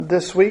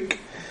this week.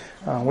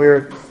 We're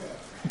in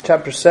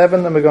chapter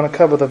 7, and we're going to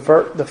cover the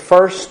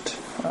first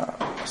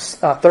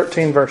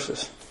 13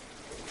 verses.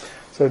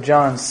 So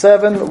John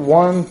 7,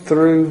 1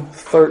 through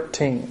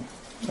 13.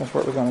 That's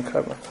what we're going to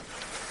cover.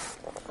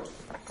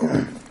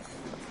 I'm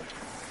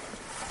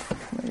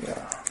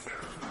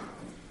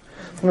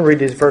going to read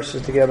these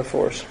verses together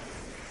for us.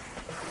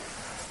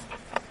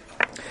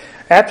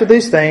 After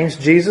these things,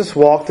 Jesus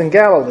walked in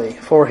Galilee,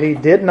 for he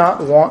did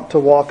not want to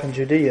walk in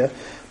Judea,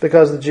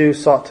 because the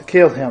Jews sought to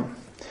kill him.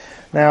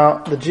 Now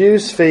the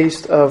Jews'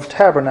 feast of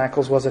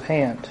tabernacles was at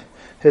hand.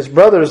 His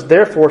brothers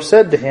therefore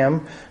said to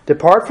him,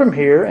 "Depart from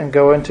here and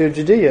go into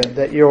Judea,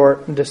 that your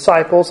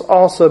disciples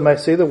also may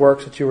see the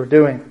works that you are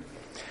doing.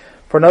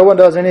 For no one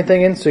does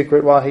anything in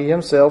secret, while he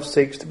himself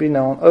seeks to be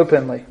known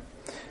openly.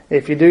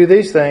 If you do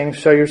these things,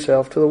 show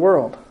yourself to the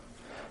world."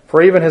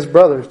 For even his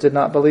brothers did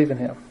not believe in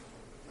him.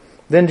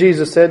 Then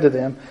Jesus said to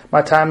them,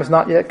 "My time is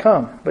not yet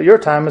come, but your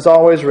time is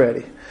always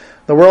ready.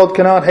 The world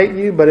cannot hate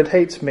you, but it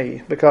hates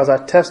me, because I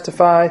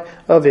testify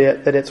of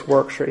it that its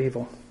works are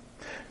evil.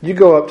 You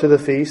go up to the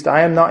feast.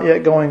 I am not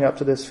yet going up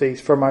to this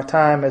feast, for my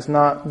time has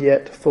not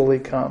yet fully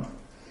come."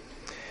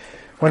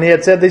 When he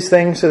had said these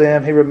things to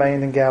them, he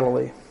remained in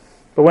Galilee.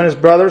 But when his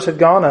brothers had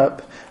gone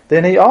up,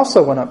 then he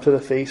also went up to the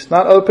feast,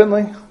 not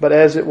openly, but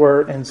as it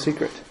were in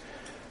secret.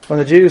 When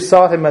the Jews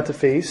sought him at the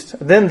feast,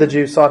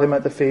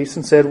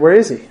 and said, "Where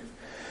is he?"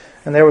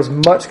 And there was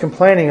much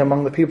complaining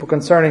among the people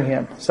concerning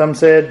him. Some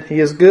said,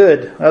 "He is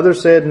good."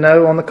 Others said,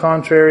 "No, on the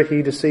contrary,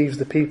 he deceives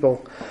the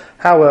people."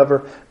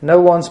 However, no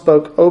one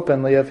spoke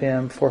openly of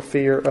him for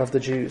fear of the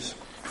Jews.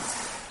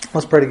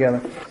 Let's pray together.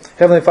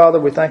 Heavenly Father,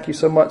 we thank you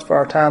so much for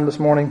our time this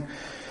morning.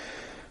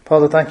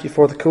 Father, thank you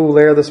for the cool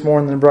air this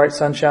morning and the bright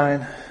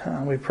sunshine.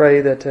 We pray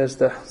that as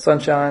the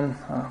sunshine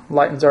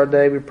lightens our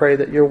day, we pray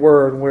that your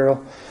word will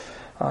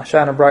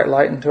shine a bright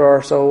light into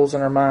our souls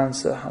and our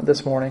minds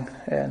this morning.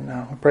 And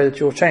we pray that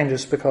you will change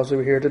us because we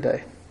were here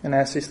today. And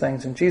ask these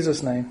things in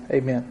Jesus' name.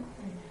 Amen.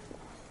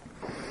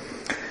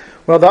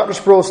 Well, Dr.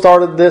 Sproul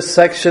started this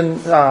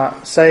section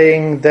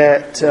saying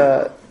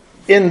that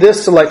in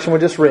this selection we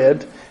just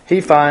read,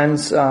 he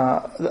finds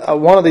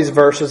one of these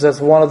verses as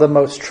one of the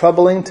most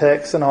troubling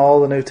texts in all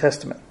the New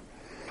Testament.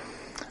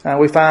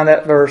 We find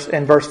that verse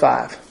in verse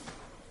 5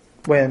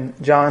 when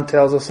John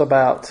tells us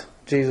about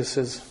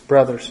Jesus'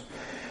 brothers.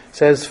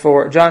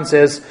 John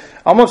says,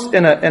 almost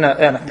in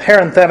a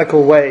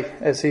parenthetical way,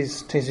 as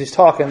he's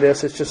talking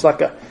this, it's just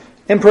like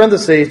in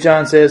parentheses,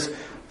 John says,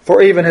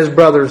 "For even his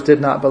brothers did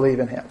not believe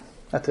in him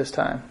at this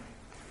time."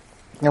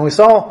 And we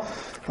saw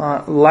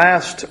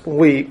last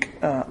week,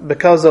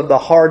 because of the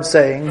hard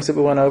sayings that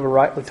we went over,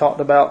 right? We talked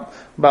about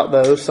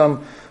those.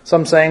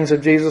 Some sayings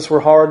of Jesus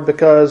were hard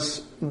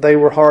because they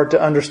were hard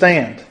to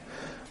understand.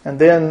 And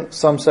then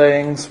some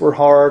sayings were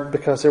hard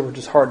because they were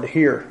just hard to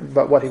hear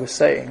about what he was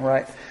saying,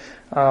 right?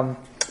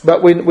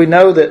 But we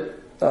know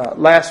that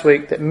last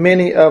week that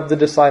many of the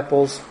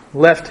disciples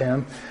left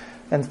him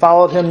and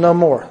followed him no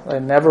more. They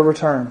never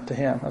returned to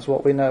him. That's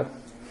what we know.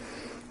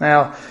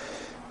 Now,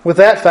 with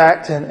that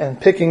fact and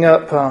picking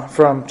up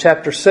from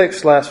chapter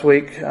 6 last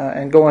week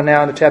and going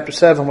now into chapter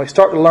 7, we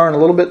start to learn a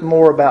little bit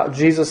more about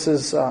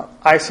Jesus'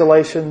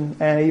 isolation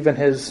and even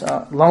his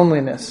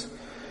loneliness.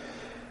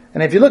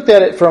 And if you looked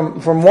at it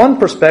from one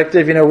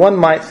perspective, one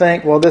might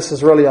think, well, this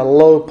is really a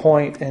low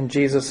point in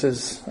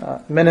Jesus'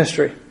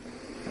 ministry.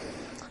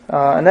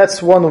 And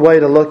that's one way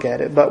to look at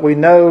it. But we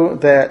know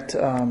that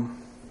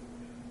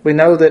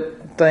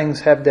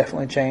things have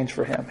definitely changed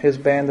for him. His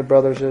band of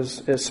brothers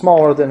is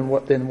smaller than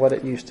what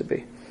it used to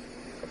be.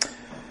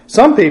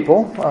 Some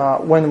people,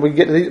 when we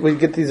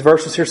get these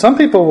verses here, some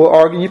people will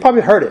argue. You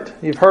probably heard it.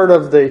 You've heard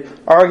of the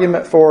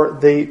argument for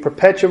the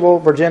perpetual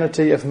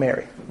virginity of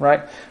Mary,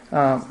 right?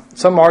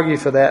 Some argue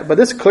for that, but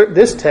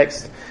this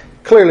text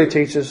clearly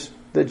teaches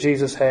that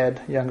Jesus had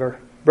younger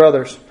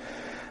brothers.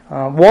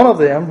 One of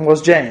them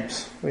was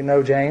James. We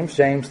know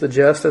James the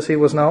Just, as he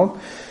was known.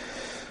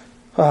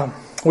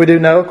 We do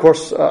know, of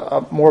course,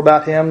 more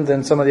about him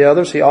than some of the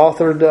others. He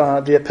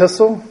authored the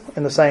epistle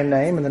in the same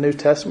name in the New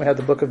Testament. We have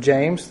the book of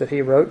James that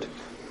he wrote.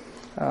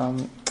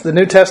 The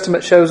New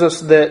Testament shows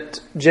us that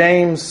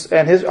James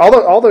and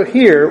although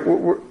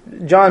here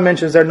John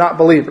mentions they're not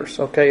believers,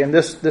 okay, in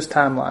this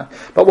timeline.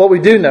 But what we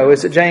do know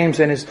is that James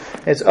and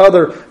his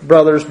other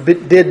brothers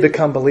did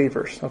become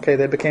believers. Okay,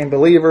 they became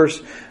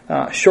believers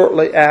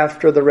shortly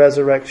after the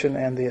resurrection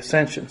and the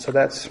ascension. So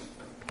that's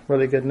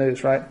really good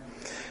news, right?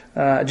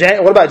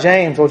 What about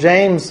James? Well,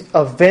 James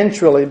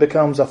eventually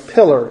becomes a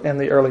pillar in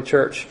the early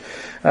church.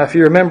 If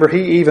you remember,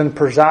 he even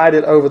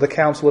presided over the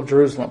Council of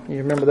Jerusalem. You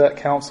remember that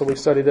council? We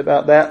studied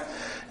about that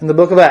in the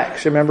book of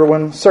Acts. You remember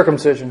when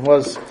circumcision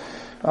was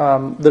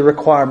the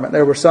requirement.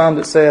 There were some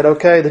that said,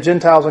 okay, the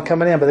Gentiles are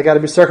coming in, but they got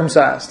to be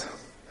circumcised.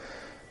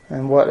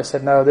 And what? They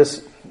said, no,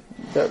 the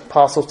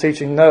apostles'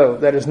 teaching, no,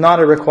 that is not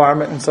a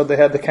requirement. And so they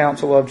had the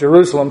Council of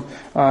Jerusalem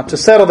to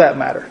settle that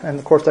matter. And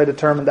of course they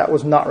determined that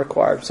was not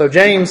required. So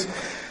James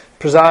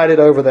presided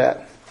over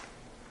that.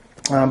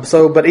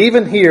 But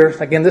even here,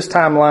 again, this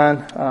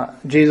timeline,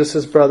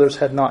 Jesus' brothers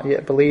had not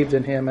yet believed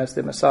in him as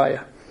the Messiah.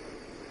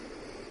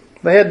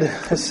 They had,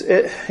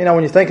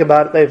 when you think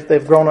about it,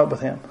 they've grown up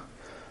with him.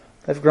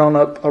 They've grown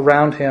up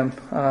around him.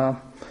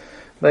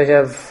 They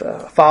have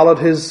followed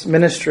his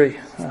ministry,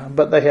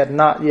 but they had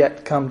not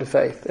yet come to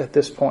faith at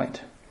this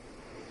point.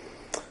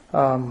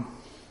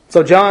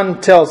 So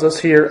John tells us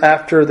here,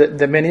 after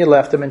the many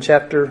left him in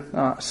chapter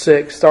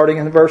 6, starting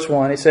in verse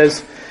 1, he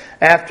says,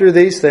 "After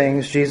these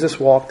things Jesus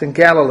walked in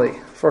Galilee,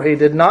 for he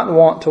did not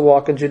want to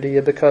walk in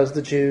Judea because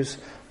the Jews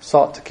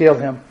sought to kill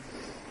him."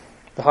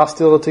 The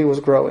hostility was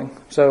growing.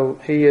 So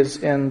he is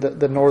in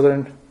the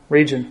northern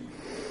region.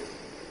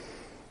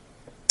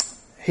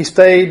 He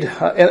stayed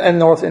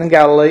in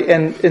Galilee,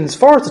 and as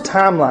far as the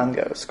timeline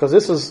goes, because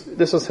this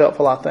is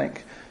helpful, I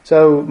think.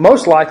 So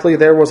most likely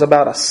there was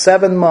about a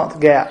 7-month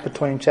gap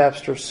between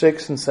chapters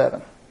 6 and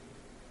 7.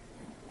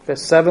 Okay,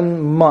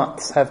 7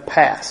 months have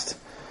passed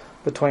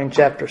between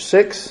chapter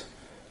 6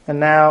 and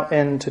now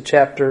into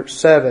chapter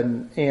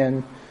 7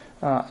 in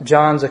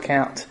John's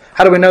account.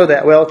 How do we know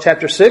that? Well,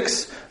 chapter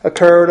 6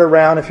 occurred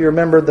around, if you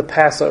remember, the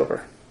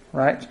Passover,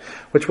 right?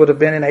 Which would have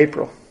been in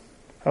April.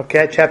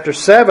 Okay, chapter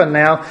 7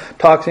 now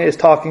is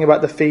talking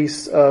about the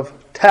Feast of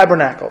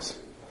Tabernacles,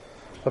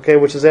 okay,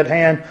 which is at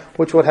hand,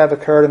 which would have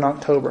occurred in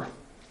October.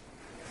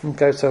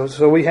 Okay,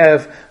 so we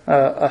have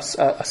a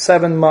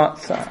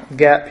 7-month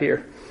gap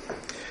here.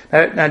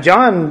 Now,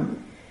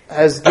 John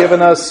has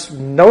given us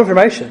no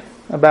information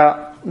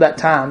about that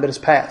time that has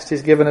passed.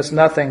 He's given us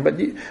nothing. But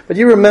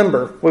you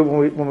remember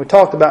when we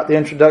talked about the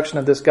introduction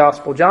of this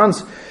gospel,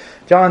 John's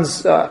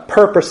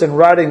purpose in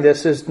writing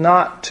this is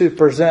not to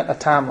present a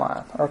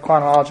timeline or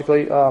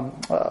chronologically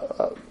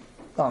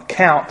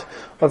account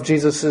of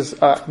Jesus'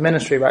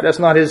 ministry. Right? That's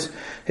not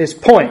his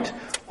point.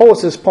 What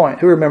was his point?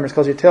 Who remembers?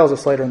 Because he tells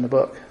us later in the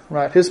book.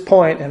 Right? His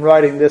point in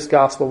writing this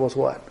gospel was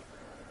what?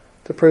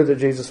 To prove that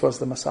Jesus was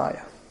the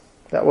Messiah.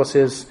 That was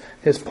his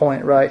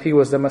point, right? He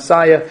was the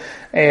Messiah,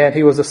 and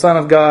he was the Son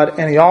of God,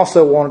 and he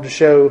also wanted to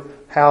show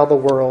how the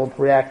world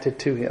reacted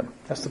to him.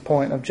 That's the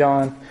point of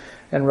John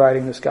in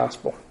writing this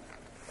gospel.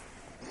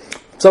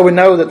 So we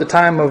know that the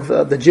time of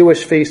the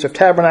Jewish Feast of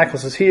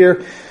Tabernacles is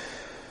here.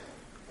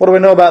 What do we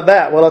know about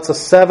that? Well, it's a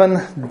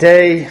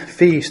 7-day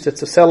feast.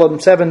 It's a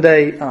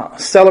 7-day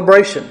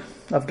celebration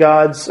of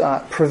God's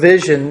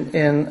provision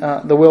in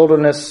the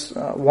wilderness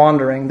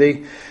wandering.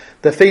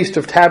 The Feast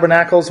of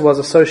Tabernacles was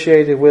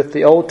associated with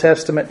the Old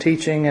Testament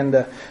teaching and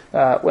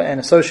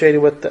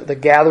associated with the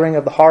gathering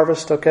of the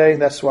harvest. Okay,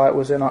 that's why it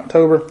was in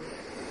October.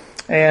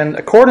 And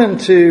according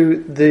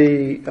to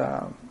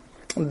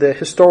the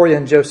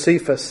historian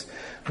Josephus,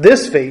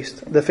 this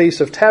feast, the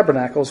Feast of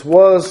Tabernacles,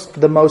 was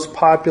the most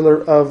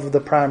popular of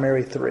the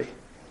primary three.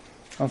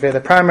 Okay,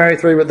 the primary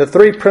three, but the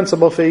three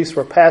principal feasts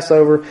were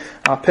Passover,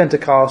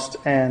 Pentecost,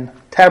 and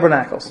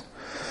Tabernacles.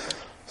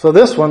 So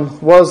this one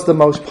was the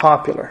most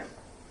popular.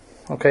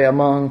 Okay,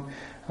 among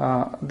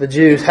the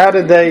Jews. How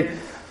did they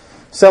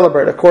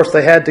celebrate? Of course,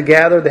 they had to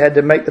gather. They had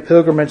to make the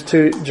pilgrimage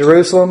to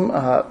Jerusalem.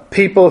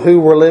 People who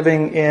were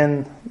living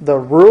in the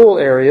rural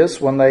areas,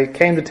 when they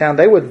came to town,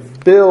 they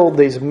would build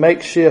these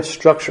makeshift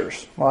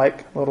structures,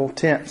 like little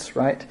tents,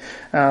 right?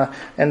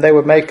 And they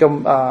would make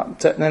them, and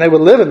they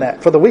would live in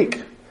that for the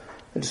week.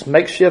 Just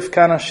makeshift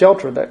kind of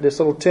shelter, this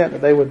little tent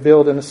that they would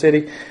build in the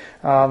city.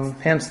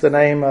 Hence the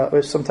name,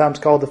 it's sometimes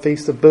called the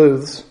Feast of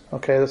Booths.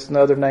 Okay, that's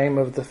another name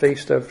of the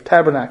Feast of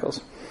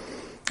Tabernacles.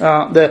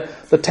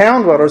 The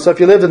town dwellers, so if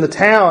you lived in the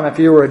town, if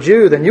you were a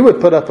Jew, then you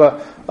would put up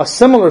a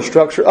similar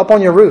structure up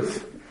on your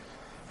roof.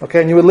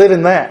 Okay, and you would live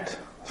in that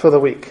for the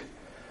week.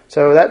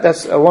 So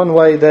that's one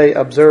way they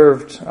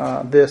observed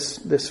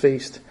this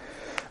feast.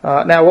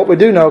 Now, what we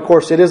do know, of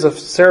course, it is a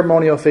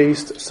ceremonial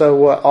feast,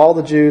 so all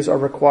the Jews are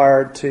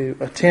required to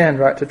attend,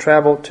 right, to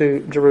travel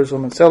to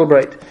Jerusalem and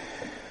celebrate.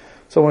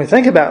 So when we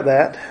think about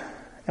that,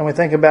 and we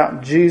think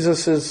about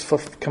Jesus'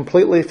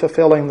 completely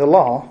fulfilling the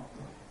law,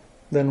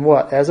 then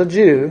what? As a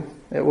Jew,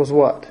 it was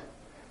what?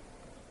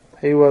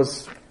 He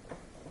was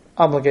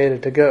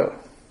obligated to go.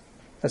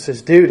 That's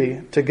his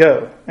duty, to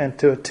go and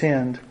to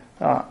attend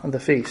the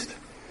feast.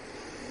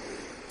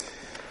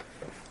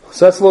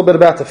 So that's a little bit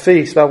about the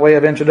feast by way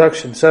of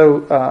introduction.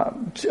 So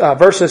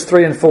verses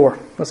 3 and 4.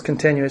 Let's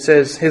continue. It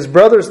says, "His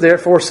brothers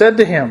therefore said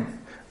to him,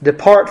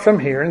 'Depart from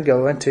here and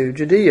go into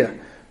Judea,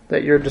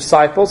 that your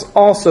disciples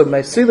also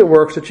may see the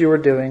works that you are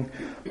doing.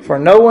 For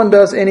no one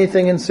does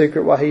anything in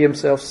secret while he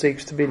himself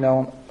seeks to be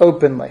known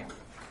openly.'"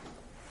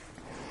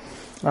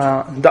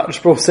 Dr.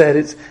 Sproul said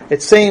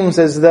it seems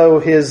as though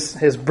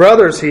his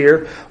brothers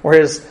here were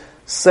his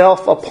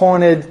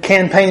self-appointed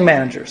campaign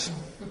managers.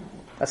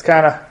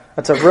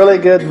 That's a really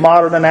good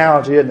modern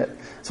analogy, isn't it?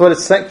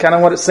 That's kind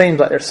of what it seems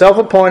like. They're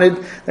self-appointed.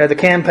 They're the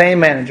campaign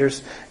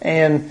managers,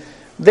 and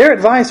their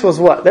advice was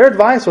what? Their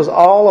advice was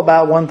all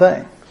about one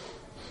thing.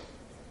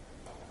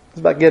 It's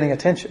about getting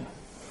attention.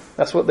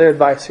 That's what their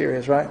advice here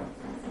is, right?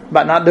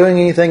 About not doing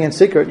anything in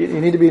secret. You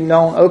need to be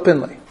known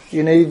openly.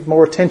 You need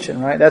more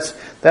attention, right?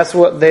 That's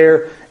what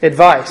their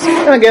advice.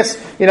 And I guess,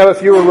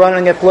 if you were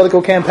running a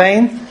political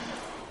campaign,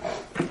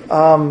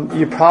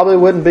 you probably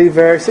wouldn't be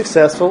very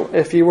successful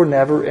if you were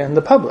never in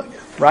the public,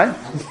 right?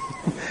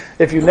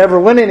 if you never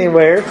went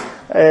anywhere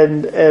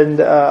and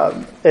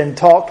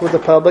talked with the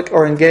public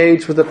or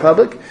engaged with the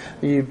public,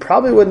 you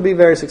probably wouldn't be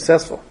very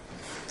successful.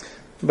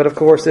 But of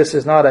course, this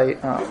is not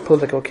a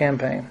political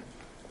campaign.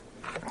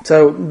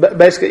 So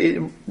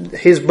basically,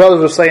 his brothers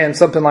were saying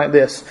something like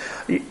this: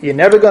 "You're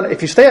never going to,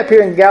 if you stay up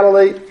here in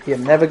Galilee, you're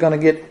never going to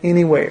get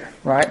anywhere,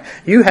 right?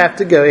 You have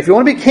to go. If you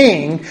want to be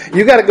king,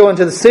 you got to go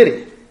into the city.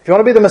 If you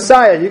want to be the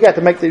Messiah, you got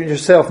to make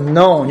yourself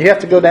known. You have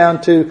to go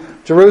down to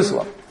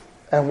Jerusalem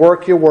and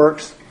work your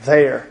works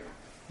there,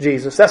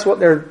 Jesus." That's what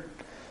they're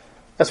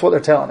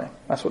telling him.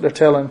 That's what they're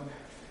telling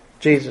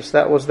Jesus.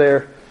 That was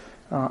their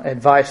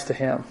advice to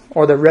him,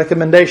 or their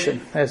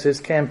recommendation as his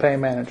campaign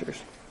managers.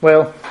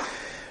 Well,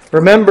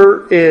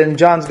 remember in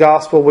John's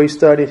Gospel, we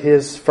studied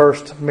his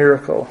first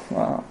miracle,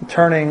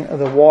 turning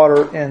the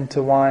water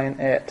into wine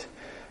at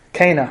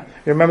Cana.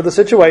 You remember the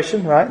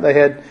situation, right? They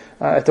had,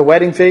 at the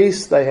wedding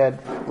feast, they had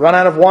run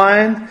out of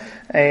wine,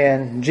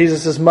 and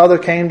Jesus' mother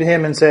came to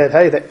him and said,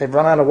 "Hey, they've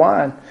run out of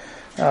wine."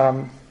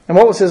 And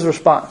what was his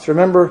response?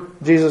 Remember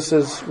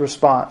Jesus'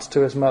 response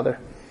to his mother.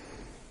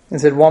 He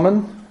said,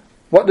 "Woman,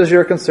 what does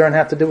your concern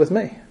have to do with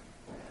me?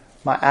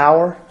 My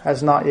hour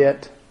has not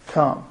yet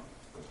come."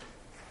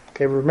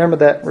 Okay, remember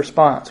that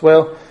response.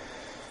 Well,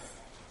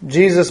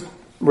 Jesus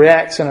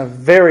reacts in a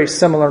very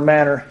similar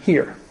manner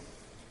here.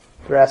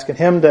 They're asking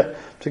him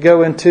to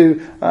go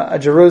into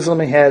Jerusalem.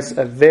 He has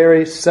a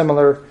very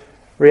similar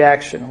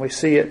reaction. We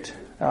see it,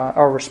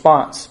 our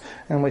response,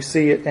 and we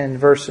see it in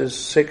verses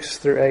 6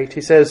 through 8.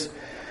 He says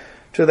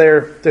to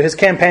his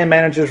campaign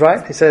managers,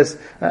 right? He says,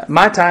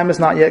 "My time has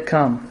not yet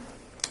come,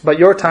 but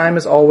your time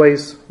is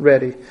always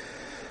ready.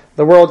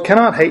 The world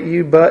cannot hate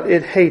you, but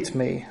it hates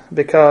me,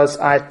 because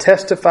I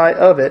testify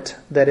of it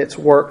that its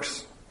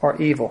works are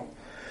evil.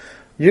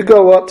 You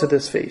go up to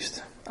this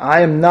feast.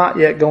 I am not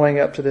yet going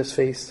up to this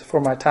feast,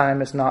 for my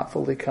time is not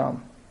fully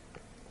come."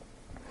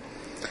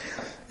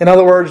 In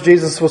other words,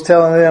 Jesus was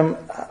telling them,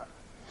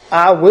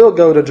 I will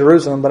go to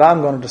Jerusalem, but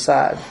I'm going to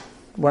decide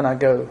when I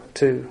go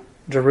to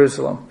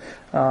Jerusalem.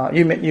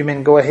 You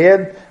mean go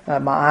ahead?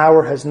 My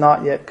hour has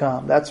not yet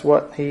come. That's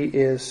what he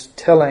is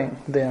telling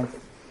them.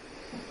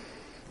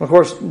 Of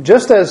course,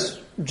 just as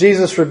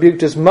Jesus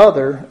rebuked his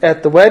mother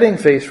at the wedding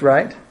feast,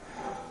 right?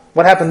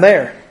 What happened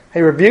there?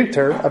 He rebuked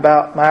her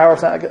about my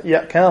hour's not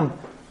yet come.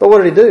 But what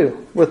did he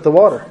do with the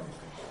water?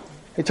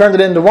 He turned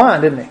it into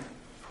wine, didn't he?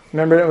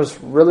 Remember, it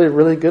was really,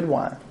 really good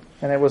wine.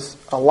 And it was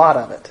a lot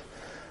of it.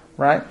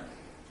 Right?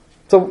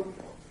 So,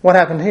 what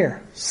happened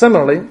here?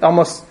 Similarly,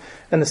 almost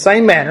in the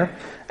same manner,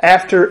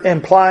 after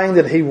implying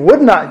that he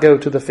would not go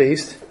to the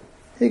feast,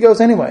 he goes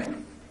anyway.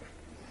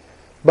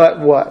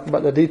 But what?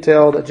 But the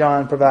detail that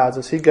John provides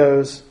us. He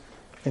goes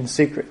in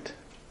secret.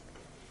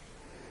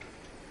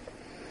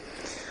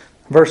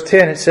 Verse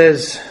 10, it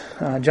says,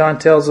 John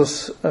tells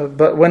us,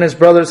 "But when his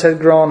brothers had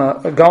gone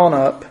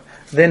up,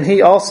 then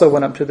he also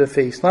went up to the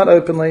feast, not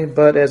openly,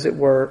 but as it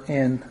were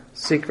in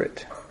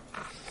secret."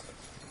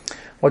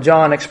 Well,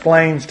 John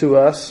explains to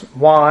us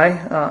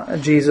why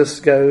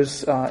Jesus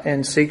goes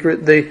in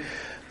secret.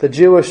 The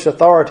Jewish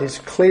authorities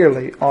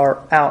clearly are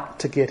out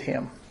to get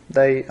him.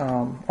 They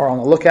are on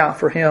the lookout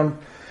for him.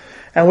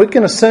 And we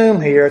can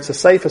assume here, it's a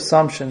safe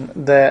assumption,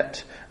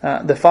 that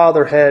the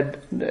Father had,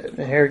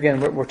 here again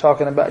we're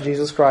talking about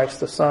Jesus Christ,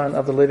 the Son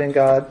of the living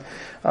God.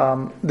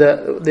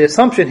 The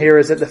assumption here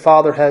is that the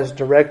Father has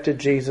directed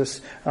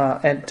Jesus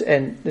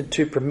and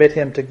to permit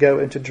him to go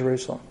into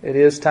Jerusalem. It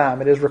is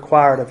time. It is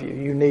required of you.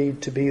 You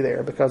need to be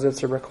there because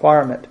it's a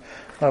requirement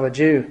of a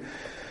Jew.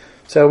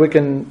 So we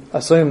can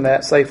assume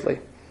that safely.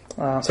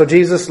 So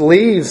Jesus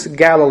leaves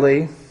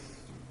Galilee,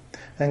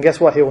 and guess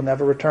what? He will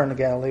never return to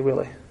Galilee,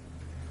 will he?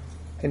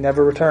 He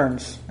never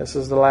returns. This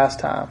is the last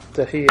time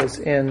that he is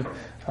in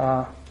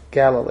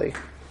Galilee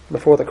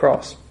before the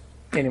cross.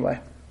 Anyway.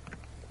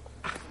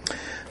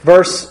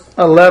 Verse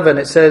 11,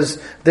 it says,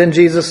 "Then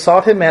Jesus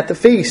sought him at the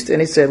feast, and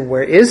he said,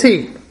 'Where is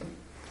he?'"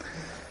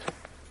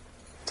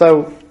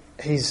 So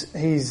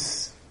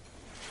he's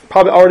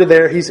probably already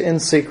there. He's in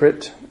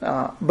secret.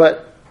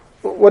 But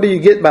what do you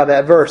get by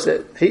that verse?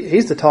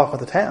 He's the talk of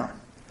the town.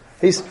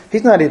 He's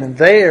not even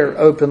there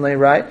openly,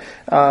 right?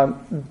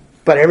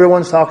 But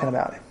everyone's talking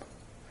about him.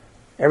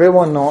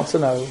 Everyone wants to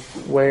know,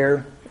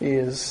 where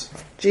is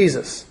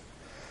Jesus?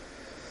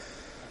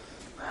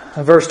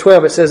 Verse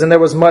 12, it says, "And there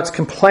was much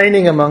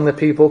complaining among the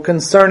people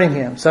concerning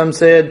him. Some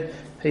said,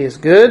 'He is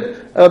good.'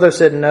 Others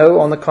said,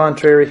 'No, on the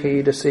contrary,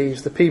 he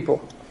deceives the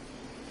people.'"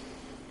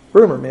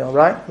 Rumor mill,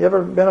 right? You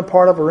ever been a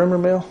part of a rumor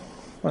mill?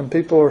 When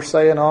people are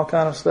saying all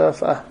kind of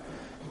stuff?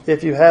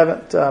 If you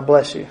haven't,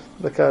 bless you,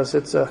 because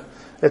it's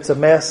a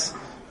mess.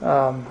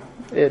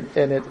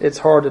 It's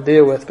hard to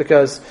deal with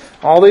because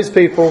all these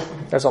people,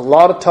 there's a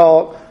lot of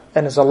talk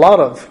and there's a lot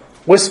of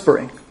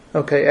whispering.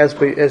 Okay, as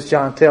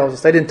John tells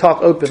us, they didn't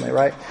talk openly,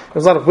 right? There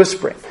was a lot of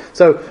whispering.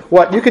 So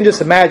what you can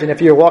just imagine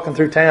if you're walking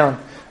through town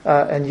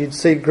and you'd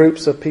see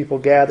groups of people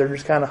gathered,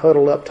 just kind of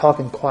huddled up,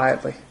 talking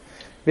quietly.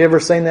 Have you ever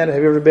seen that?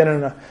 Have you ever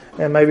been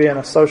maybe in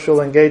a social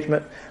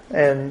engagement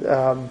and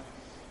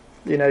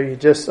you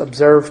just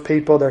observe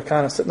people? They're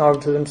kind of sitting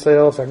over to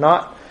themselves. They're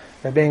not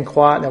They're being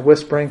quiet and they're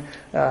whispering.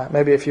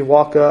 Maybe if you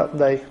walk up,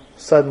 they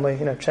suddenly,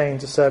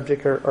 change the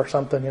subject or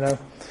something,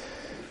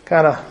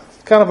 Kind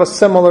of a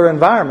similar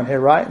environment here,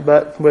 right?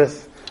 But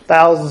with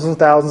thousands and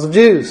thousands of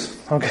Jews,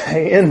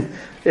 okay,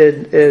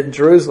 in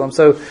Jerusalem.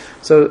 So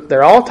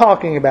they're all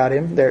talking about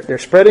him. They're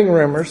spreading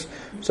rumors.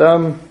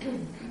 Some,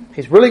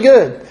 he's really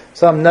good.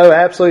 Some, no,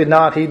 absolutely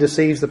not. He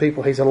deceives the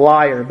people. He's a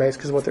liar,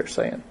 basically is what they're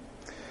saying.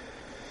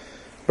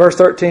 Verse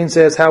 13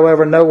 says,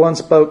 however, no one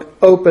spoke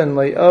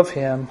openly of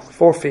him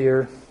for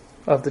fear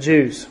of the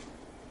Jews.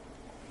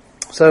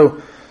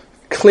 So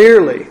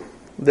clearly,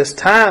 this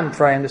time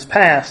frame is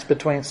passed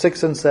between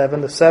 6 and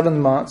 7, the 7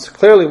 months.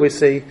 Clearly we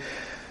see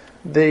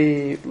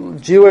the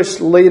Jewish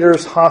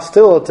leaders'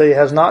 hostility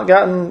has not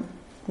gotten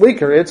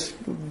weaker. It's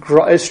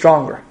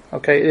stronger.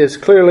 Okay, it is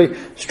clearly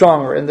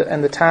stronger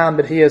in the time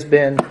that he has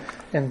been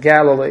in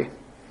Galilee.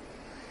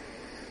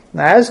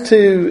 Now, as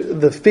to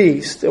the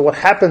feast, what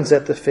happens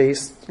at the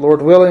feast,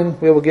 Lord willing,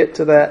 we will get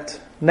to that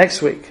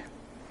next week.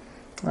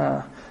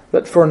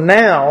 But for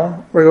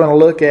now, we're going to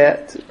look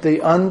at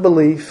the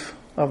unbelief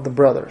of the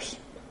brothers.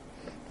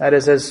 That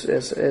is,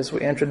 as we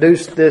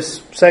introduced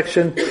this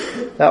section,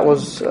 that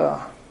was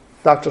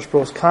Dr.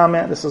 Sproul's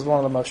comment. This is one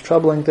of the most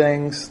troubling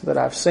things that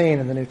I've seen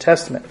in the New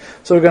Testament.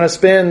 So we're going to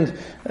spend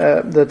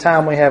the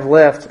time we have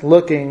left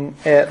looking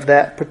at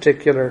that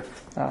particular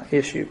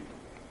issue.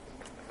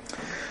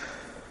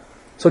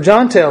 So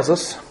John tells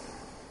us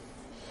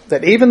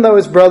that even though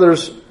his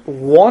brothers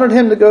wanted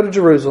him to go to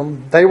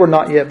Jerusalem, they were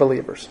not yet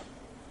believers.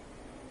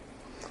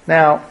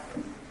 Now,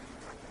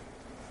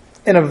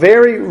 in a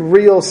very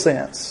real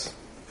sense,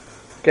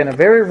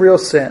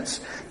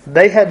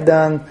 they had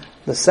done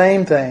the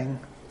same thing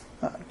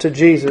to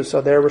Jesus,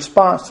 or their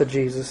response to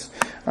Jesus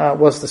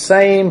was the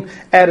same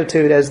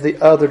attitude as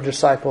the other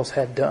disciples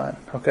had done.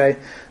 Okay,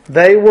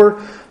 they were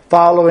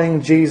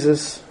following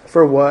Jesus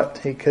for what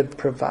he could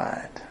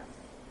provide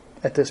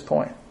at this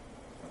point.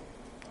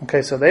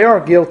 Okay, so they are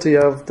guilty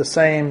of the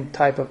same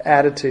type of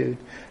attitude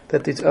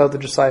that these other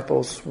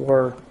disciples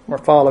were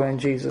following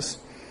Jesus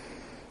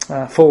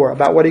for,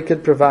 about what he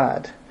could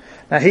provide.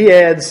 Now he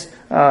adds,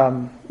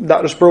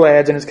 Dr. Sproul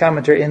adds in his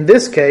commentary, in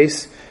this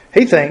case,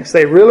 he thinks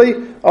they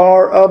really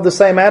are of the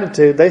same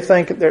attitude. They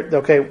think,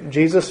 okay,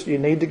 Jesus, you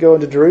need to go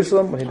into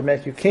Jerusalem. We need to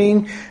make you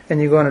king, and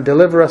you're going to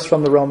deliver us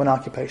from the Roman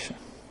occupation.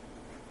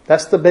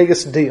 That's the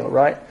biggest deal,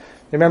 right?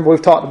 Remember,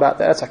 we've talked about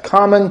that. That's a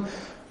common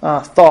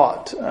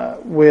thought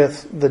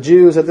with the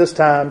Jews at this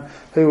time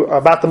who are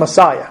about the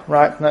Messiah,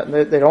 right?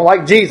 They don't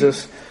like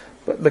Jesus,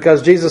 but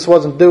because Jesus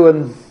wasn't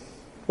doing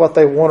what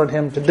they wanted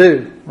him to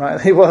do, right?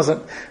 He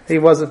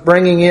wasn't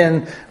bringing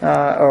in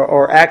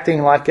or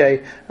acting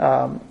like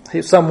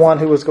someone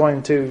who was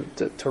going to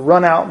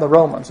run out the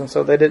Romans, and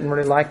so they didn't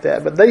really like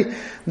that. But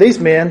these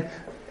men,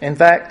 in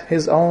fact,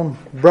 his own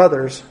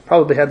brothers,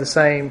 probably had the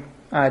same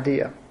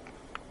idea.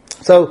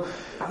 So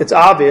it's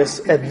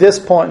obvious at this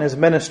point in his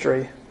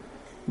ministry,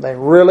 they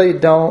really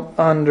don't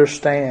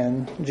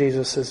understand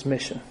Jesus'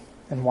 mission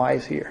and why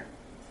he's here.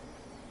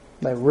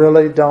 They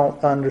really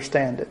don't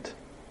understand it.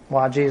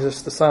 Why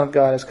Jesus, the Son of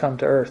God, has come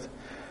to earth.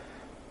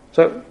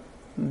 So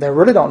they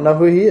really don't know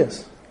who he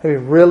is. Who he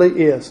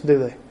really is, do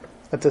they?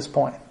 At this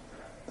point.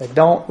 They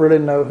don't really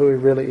know who he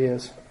really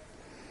is.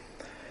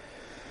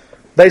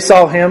 They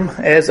saw him,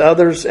 as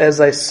others, as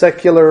a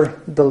secular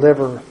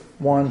deliverer.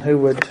 One who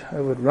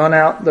would run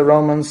out the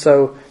Romans.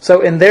 So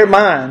in their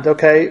mind,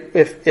 okay,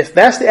 if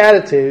that's the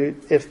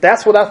attitude, if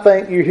that's what I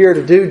think you're here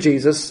to do,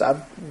 Jesus,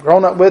 I've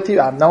grown up with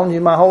you, I've known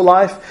you my whole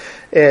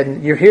life,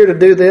 and you're here to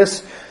do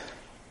this,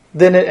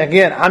 then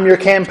again, I'm your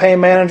campaign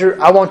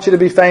manager. I want you to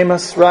be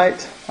famous,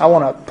 right? I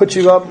want to put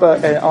you up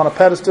on a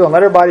pedestal and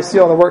let everybody see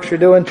all the works you're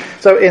doing.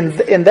 So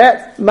in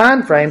that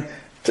mind frame,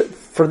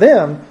 for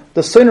them,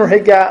 the sooner he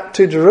got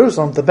to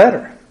Jerusalem, the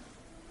better.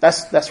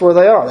 That's where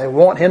they are. They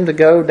want him to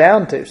go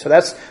down to. So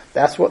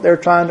that's what they're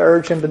trying to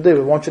urge him to do.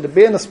 We want you to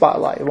be in the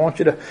spotlight. We want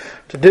you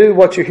to do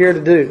what you're here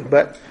to do.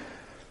 But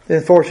the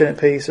unfortunate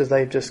piece is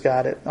they've just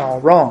got it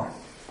all wrong,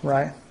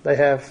 right? They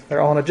have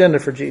their own agenda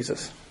for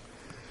Jesus.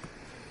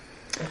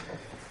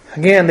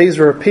 Again, these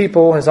were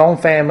people, his own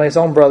family, his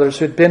own brothers,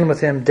 who had been with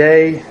him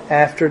day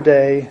after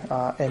day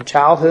in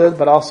childhood,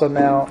 but also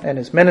now in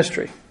his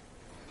ministry.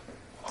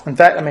 In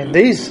fact, I mean,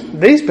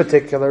 these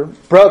particular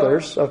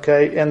brothers,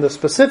 okay, in the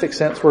specific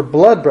sense, were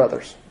blood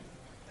brothers.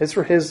 These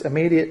were his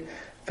immediate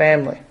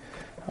family.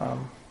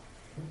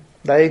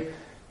 They,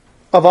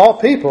 of all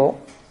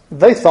people,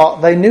 they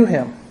thought they knew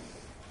him.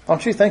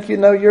 Don't you think you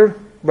know your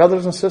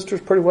brothers and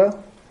sisters pretty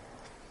well?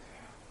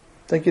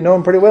 Think you know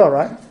them pretty well,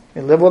 right?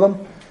 You live with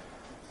them.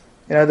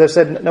 You know, they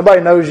said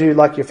nobody knows you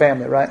like your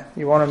family, right?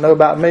 You want to know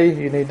about me,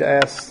 you need to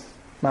ask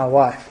my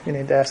wife. You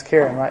need to ask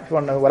Karen, right? If you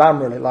want to know what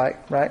I'm really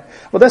like, right?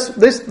 Well,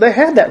 they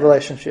had that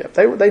relationship.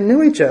 They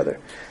knew each other.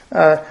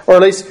 Or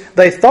at least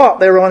they thought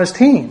they were on his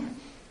team.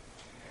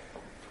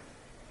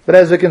 But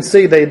as we can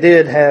see, they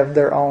did have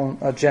their own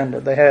agenda.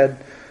 They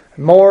had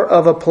more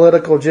of a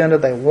political agenda.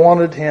 They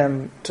wanted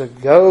him to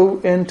go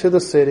into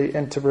the city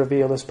and to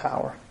reveal his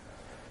power.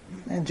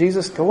 And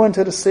Jesus, go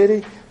into the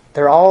city.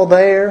 They're all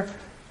there.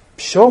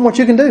 show them what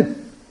you can do.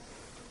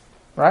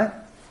 Right?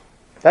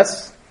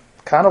 That's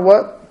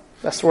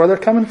where they're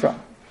coming from.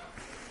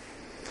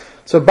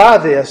 So by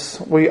this,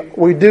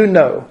 we do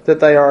know that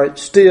they are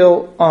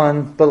still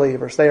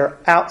unbelievers. They are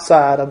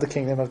outside of the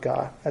kingdom of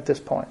God at this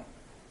point.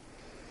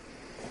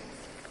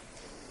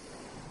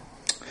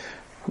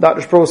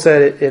 Dr. Sproul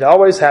said it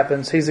always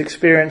happens. He's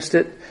experienced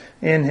it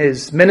in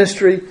his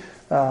ministry.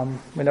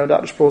 We know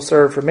Dr. Sproul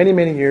served for many,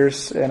 many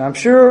years, and I'm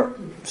sure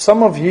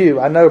some of you,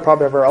 I know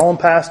probably of our own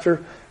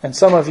pastor, and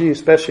some of you,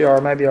 especially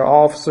maybe our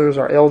officers,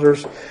 our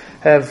elders,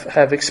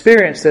 have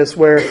experienced this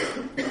where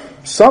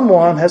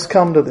someone has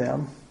come to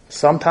them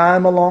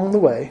sometime along the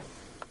way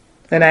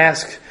and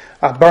asked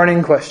a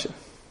burning question.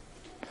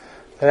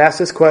 They asked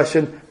this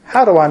question,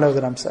 how do I know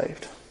that I'm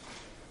saved?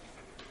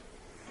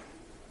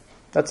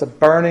 That's a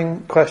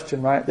burning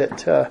question, right?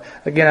 That,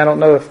 again, I don't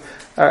know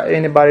if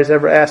anybody's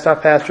ever asked our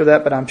pastor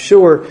that, but I'm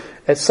sure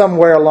at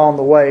somewhere along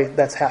the way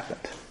that's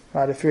happened,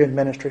 right? If you're in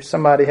ministry,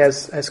 somebody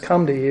has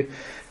come to you,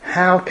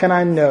 how can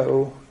I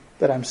know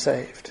that I'm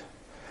saved?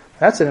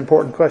 That's an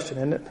important question,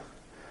 isn't it?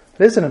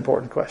 It is an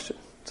important question.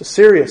 It's a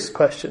serious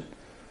question.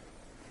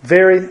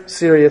 Very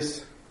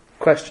serious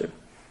question.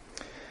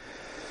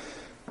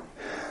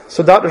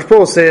 So Dr.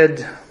 Sproul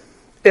said,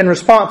 in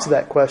response to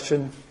that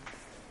question,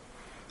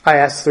 I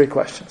asked 3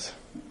 questions.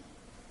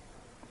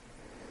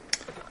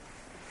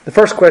 The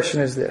first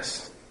question is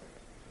this,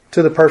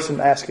 to the person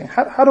asking,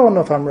 how do I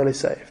know if I'm really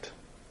saved?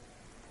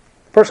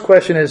 The first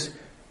question is,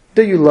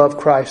 do you love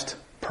Christ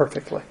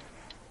perfectly?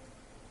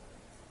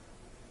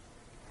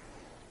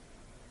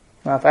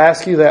 Now, if I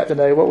ask you that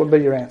today, what would be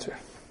your answer?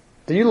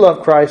 Do you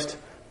love Christ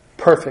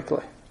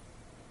perfectly?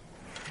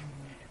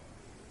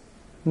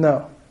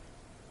 No.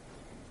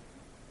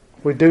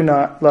 We do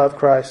not love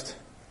Christ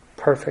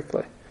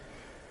perfectly.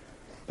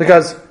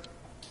 Because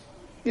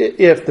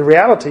if the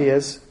reality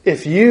is,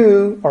 if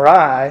you or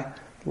I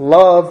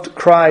loved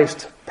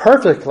Christ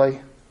perfectly,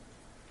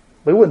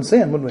 we wouldn't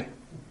sin, would we?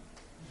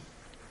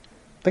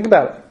 Think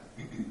about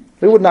it.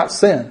 We would not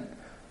sin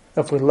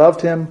if we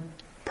loved Him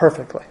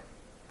perfectly.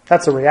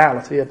 That's a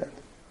reality, isn't it?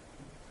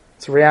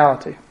 It's a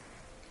reality.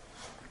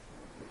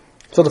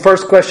 So the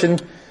first question,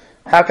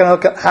 how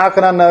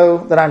can I know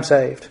that I'm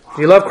saved?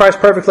 Do you love Christ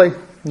perfectly?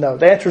 No.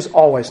 The answer is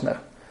always no.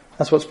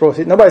 That's what Sproul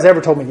said. Nobody's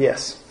ever told me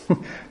yes.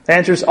 The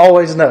answer is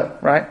always no,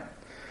 right?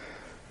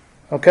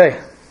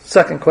 Okay.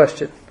 Second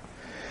question.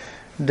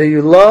 Do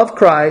you love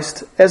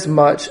Christ as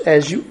much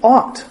as you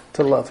ought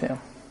to love Him?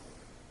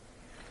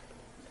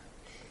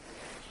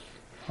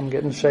 I'm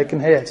getting shaking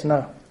heads.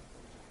 No.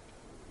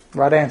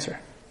 Right answer.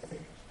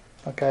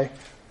 Okay.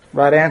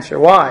 Right answer.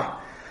 Why?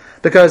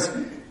 Because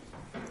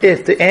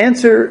if the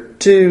answer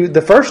to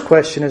the first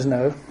question is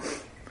no,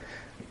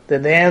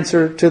 then the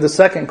answer to the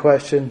second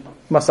question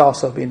must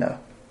also be no.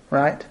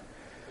 Right?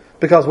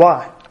 Because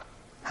why?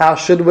 How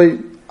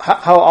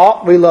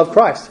ought we love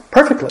Christ?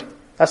 Perfectly.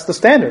 That's the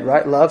standard,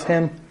 right? Love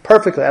Him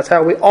perfectly. That's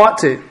how we ought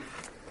to.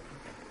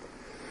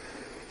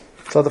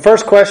 So the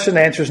first question,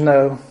 the answer is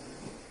no.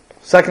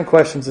 Second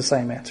question is the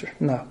same answer.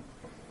 No.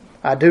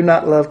 I do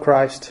not love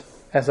Christ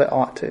as I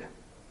ought to.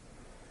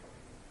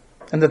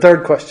 And the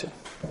third question.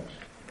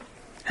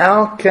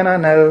 How can I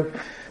know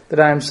that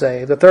I am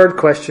saved? The third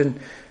question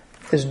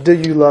is, do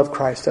you love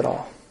Christ at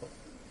all?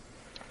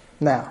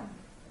 Now,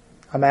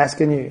 I'm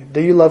asking you,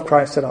 do you love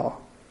Christ at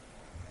all?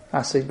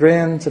 I see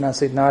grins and I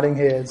see nodding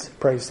heads.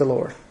 Praise the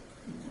Lord.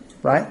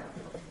 Right?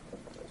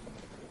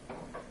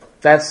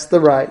 That's the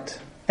right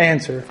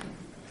answer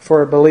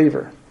for a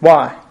believer.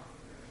 Why?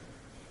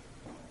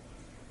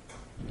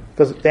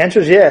 Because the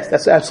answer is yes.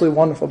 That's absolutely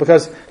wonderful.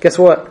 Because guess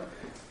what?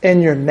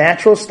 In your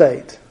natural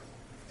state,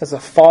 as a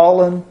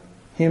fallen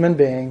human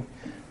being,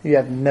 you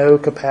have no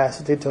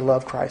capacity to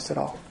love Christ at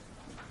all.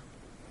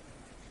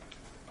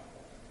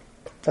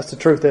 That's the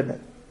truth, isn't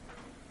it?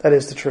 That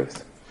is the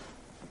truth.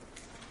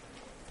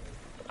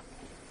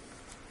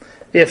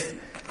 If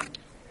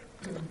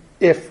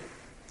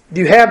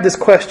you have this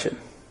question,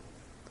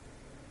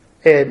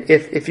 and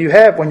if you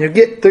have, when you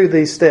get through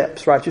these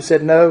steps, right, you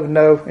said no,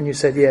 and you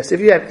said yes. If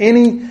you have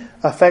any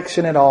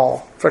affection at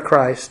all for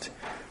Christ,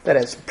 that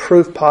is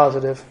proof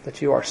positive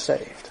that you are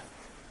saved.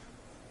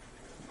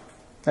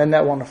 Isn't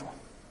that wonderful?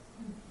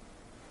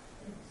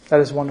 That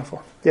is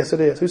wonderful. Yes, it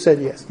is. Who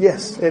said yes?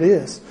 Yes, it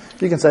is.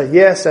 You can say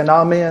yes and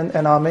amen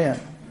and amen.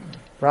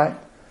 Right?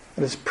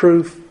 It is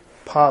proof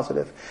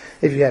positive.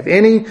 If you have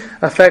any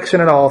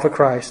affection at all for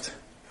Christ,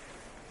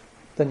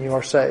 then you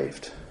are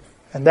saved.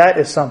 And that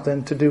is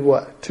something to do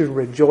what? To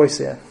rejoice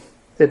in,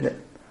 isn't it?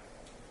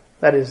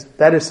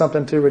 That is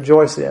something to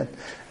rejoice in.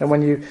 And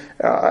when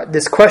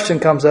this question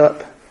comes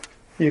up,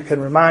 you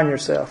can remind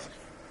yourself,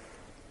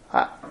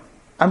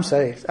 I'm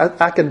saved.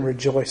 I can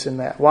rejoice in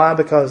that. Why?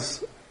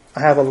 Because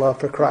I have a love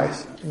for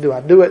Christ. Do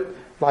I do it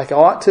like I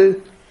ought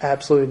to?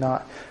 Absolutely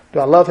not. Do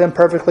I love Him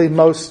perfectly?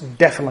 Most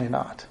definitely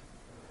not.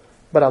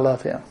 But I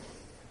love Him.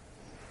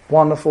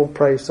 Wonderful.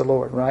 Praise the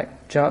Lord, right?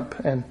 Jump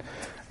and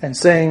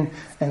sing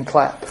and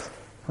clap,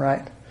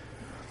 right?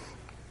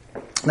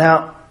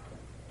 Now,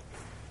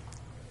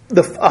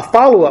 a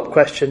follow-up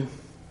question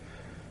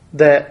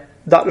that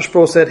Dr.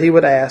 Sproul said he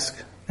would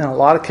ask, in a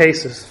lot of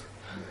cases,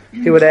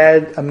 he would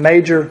add a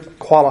major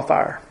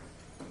qualifier.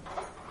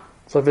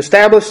 So if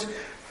established,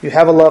 you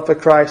have a love for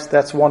Christ,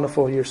 that's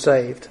wonderful, you're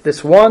saved.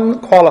 This one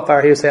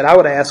qualifier he said, I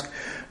would ask,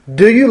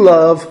 do you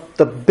love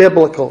the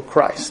biblical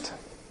Christ?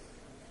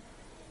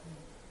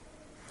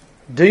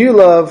 Do you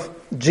love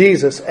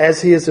Jesus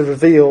as he is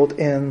revealed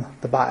in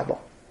the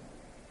Bible?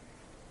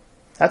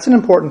 That's an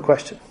important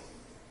question.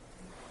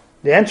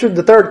 You answered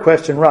the third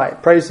question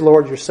right. Praise the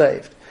Lord, you're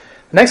saved.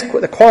 Next,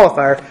 the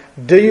qualifier,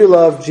 do you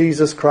love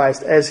Jesus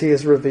Christ as he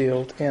is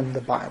revealed in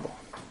the Bible?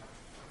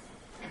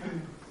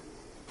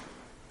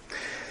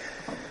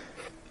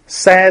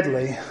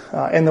 Sadly,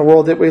 in the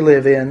world that we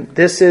live in,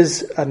 this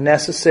is a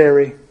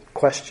necessary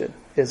question,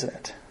 isn't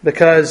it?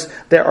 Because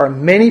there are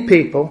many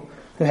people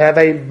who have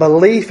a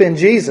belief in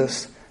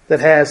Jesus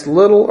that has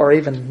little or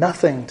even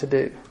nothing to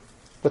do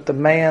with the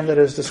man that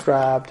is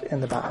described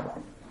in the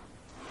Bible.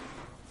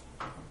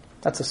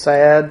 That's a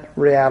sad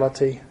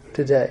reality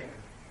today.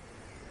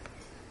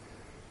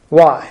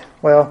 Why?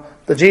 Well,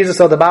 the Jesus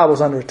of the Bible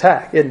is under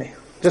attack, isn't he?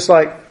 Just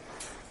like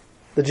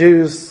the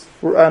Jews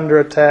were under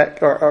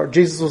attack, or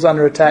Jesus was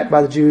under attack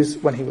by the Jews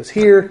when he was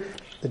here,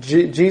 the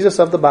Jesus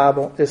of the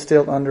Bible is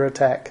still under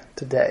attack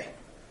today.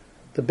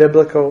 The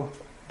biblical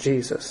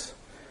Jesus.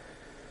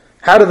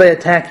 How do they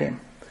attack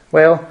him?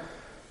 Well,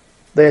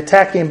 they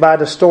attack him by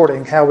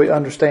distorting how we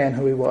understand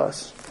who he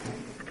was.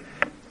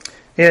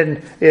 In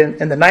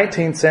the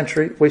 19th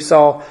century, we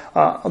saw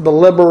the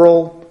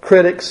liberal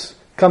critics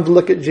come to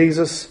look at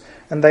Jesus,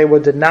 and they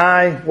would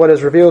deny what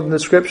is revealed in the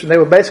Scripture. They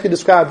would basically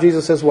describe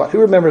Jesus as what? Who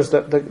remembers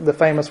the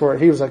famous word?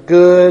 He was a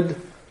good...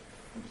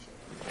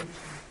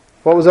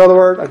 What was the other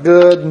word? A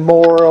good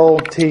moral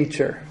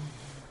teacher.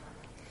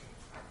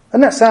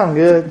 Doesn't that sound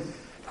good?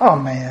 Oh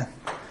man.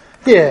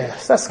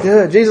 Yes, that's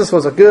good. Jesus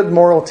was a good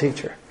moral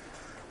teacher.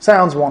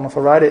 Sounds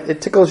wonderful, right?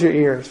 It tickles your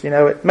ears.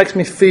 It makes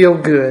me feel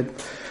good.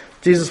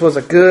 Jesus was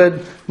a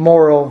good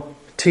moral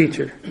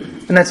teacher.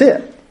 And that's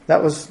it.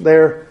 That was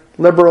their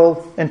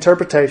liberal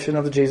interpretation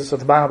of the Jesus of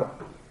the Bible.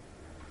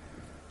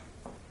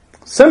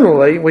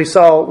 Similarly, we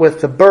saw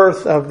with the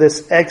birth of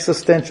this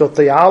existential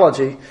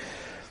theology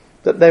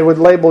that they would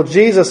label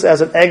Jesus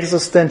as an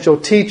existential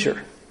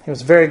teacher. He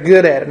was very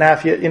good at it. Now,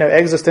 if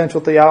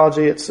existential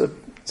theology, it's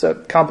a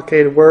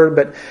complicated word,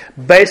 but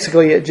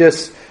basically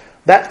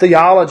that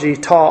theology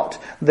taught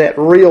that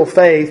real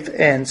faith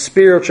and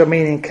spiritual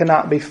meaning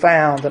cannot be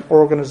found in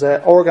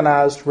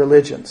organized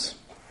religions,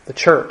 the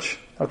church.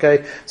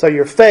 Okay, so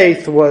your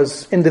faith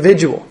was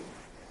individual.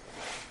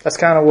 That's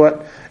kind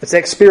of it's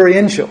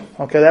experiential.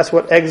 Okay, that's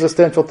what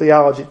existential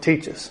theology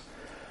teaches.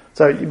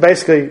 So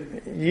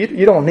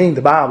you don't need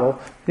the Bible.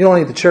 You don't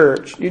need the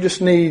church. You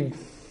just need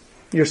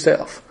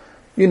yourself.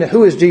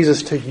 Who is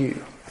Jesus to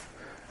you?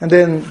 And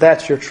then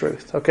that's your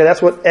truth. Okay,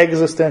 that's what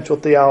existential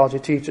theology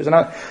teaches.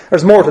 And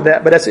there's more to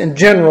that, but that's in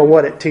general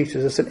what it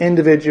teaches. It's an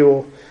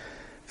individual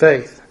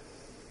faith.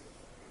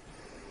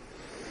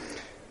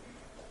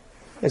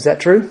 Is that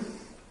true?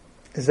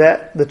 Is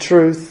that the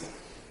truth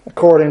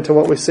according to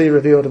what we see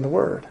revealed in the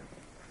Word?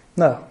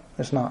 No,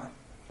 it's not.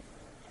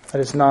 That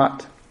is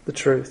not the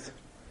truth.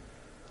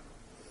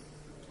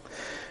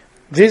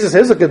 Jesus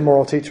is a good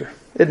moral teacher,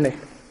 isn't he?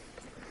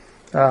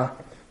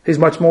 He's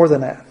much more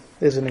than that,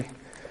 isn't he?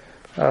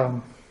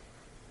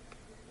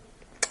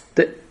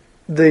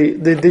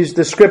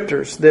 The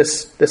scriptures,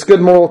 this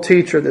good moral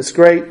teacher, this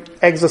great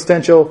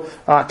existential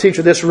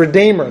teacher, this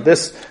redeemer,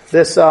 this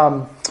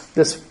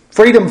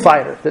freedom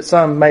fighter that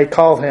some may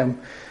call him,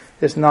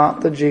 is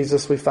not the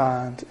Jesus we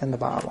find in the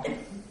Bible.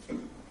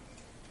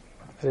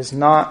 It is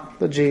not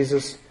the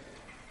Jesus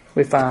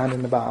we find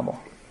in the Bible.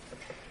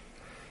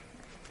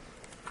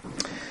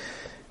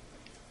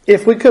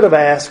 If we could have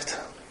asked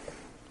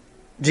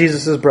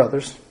Jesus'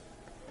 brothers,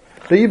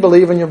 do you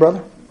believe in your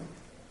brother?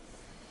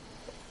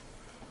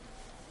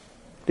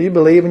 Do you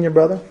believe in your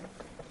brother?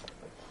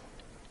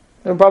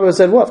 They probably would have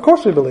said, well, of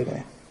course we believe in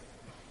him.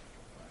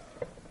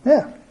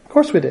 Yeah, of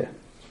course we do.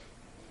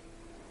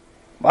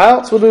 Why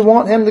else would we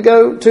want him to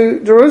go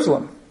to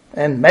Jerusalem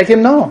and make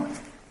him known?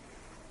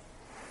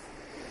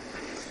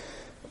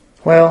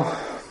 Well,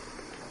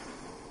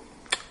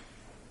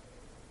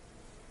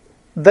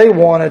 they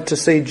wanted to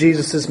see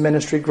Jesus'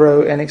 ministry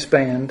grow and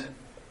expand.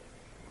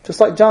 Just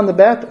like John the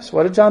Baptist.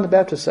 What did John the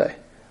Baptist say?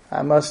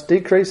 I must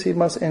decrease, he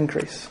must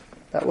increase.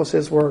 That was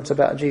his words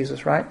about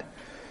Jesus, right?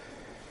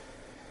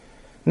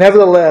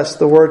 Nevertheless,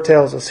 the Word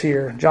tells us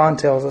here, John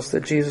tells us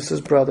that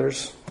Jesus'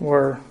 brothers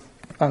were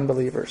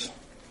unbelievers.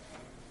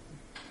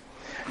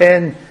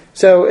 And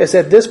so it's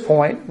at this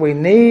point we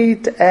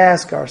need to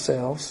ask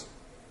ourselves,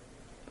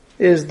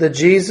 is the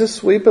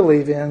Jesus we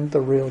believe in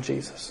the real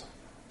Jesus?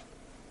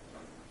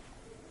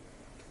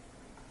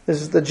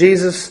 This is the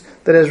Jesus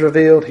that is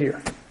revealed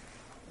here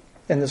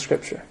in the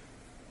Scripture.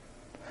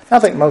 I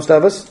think most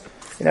of us,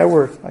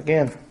 we're,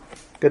 again,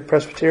 good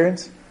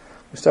Presbyterians.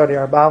 We study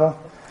our Bible.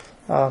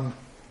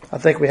 I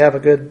think we have a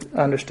good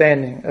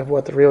understanding of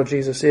what the real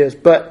Jesus is.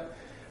 But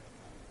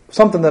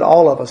something that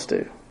all of us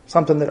do,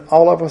 something that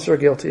all of us are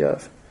guilty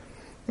of,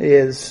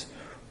 is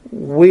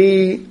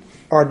we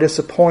are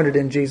disappointed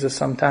in Jesus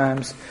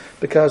sometimes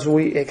because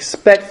we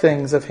expect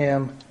things of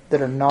Him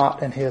that are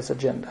not in His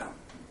agenda.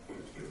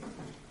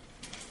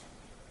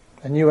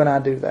 And you and I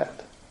do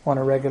that on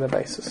a regular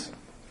basis.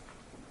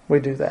 We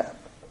do that.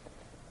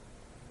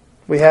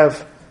 We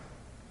have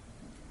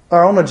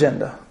our own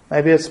agenda.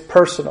 Maybe it's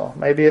personal.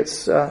 Maybe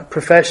it's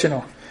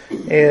professional.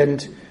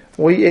 And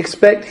we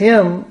expect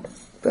Him,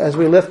 as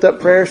we lift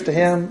up prayers to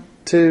Him,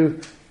 to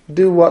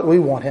do what we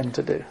want Him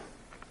to do.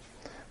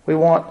 We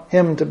want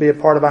Him to be a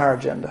part of our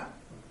agenda.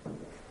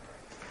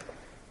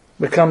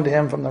 We come to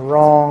Him from the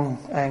wrong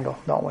angle,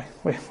 don't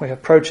we? We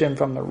approach Him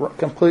from the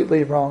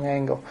completely wrong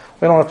angle.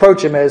 We don't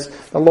approach Him as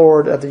the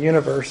Lord of the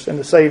universe and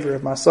the Savior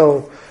of my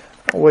soul.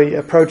 We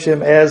approach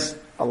Him as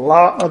a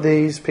lot of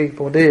these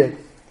people did.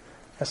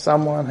 As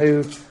someone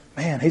who,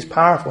 man, He's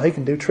powerful. He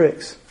can do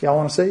tricks. Y'all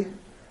want to see?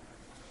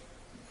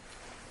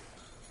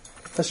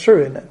 That's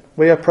true, isn't it?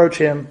 We approach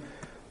Him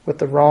with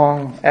the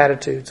wrong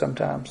attitude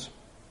sometimes.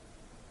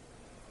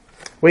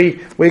 We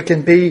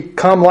can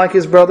become like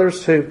His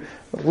brothers who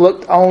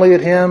looked only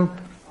at Him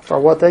for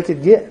what they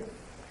could get.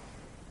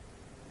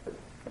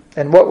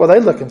 And what were they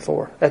looking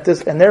for?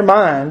 In their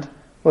mind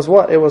was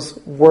what? It was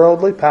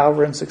worldly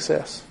power and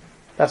success.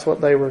 That's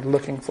what they were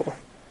looking for.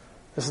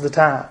 This is the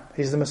time.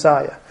 He's the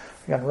Messiah.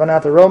 We're going to run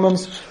out the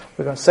Romans.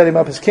 We're going to set Him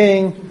up as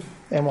king.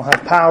 And we'll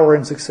have power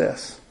and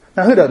success.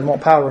 Now, who doesn't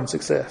want power and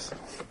success?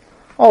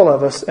 All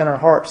of us in our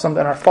hearts, in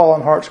our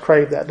fallen hearts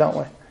crave that, don't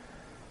we?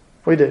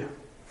 We do.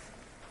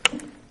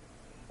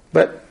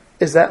 But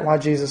is that why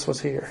Jesus was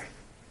here?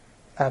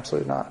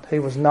 Absolutely not. He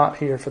was not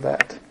here for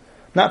that.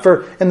 Not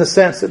for, in the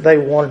sense that they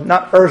wanted,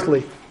 not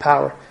earthly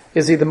power.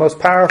 Is He the most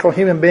powerful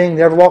human being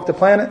to ever walk the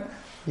planet?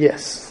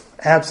 Yes,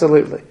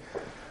 absolutely.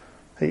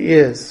 He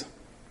is.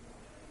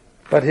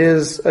 But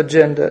His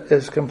agenda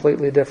is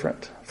completely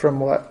different from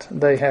what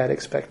they had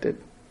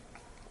expected.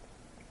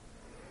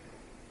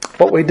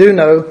 What we do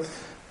know,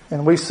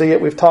 and we see it,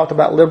 we've talked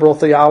about liberal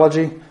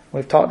theology.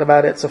 We've talked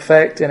about its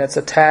effect and its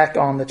attack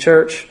on the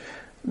church.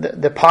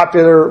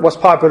 What's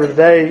popular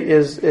today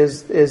is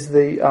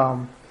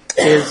the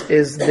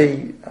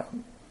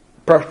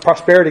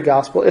prosperity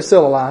gospel. It's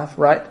still alive,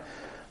 right?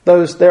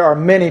 There are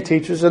many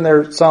teachers, and there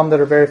are some that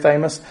are very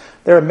famous.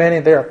 There are many.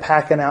 They are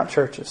packing out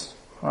churches,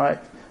 right?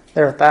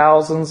 There are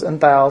thousands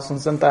and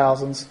thousands and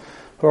thousands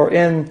who are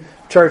in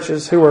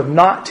churches who are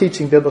not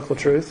teaching biblical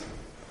truth,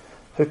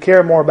 who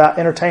care more about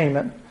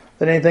entertainment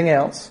than anything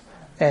else,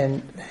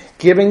 and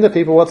giving the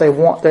people what they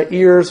want, their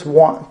ears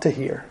want to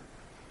hear,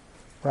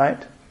 right?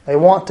 They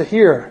want to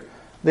hear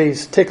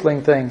these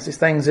tickling things, these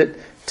things that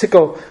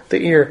tickle the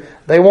ear.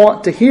 They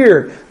want to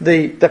hear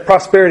the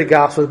prosperity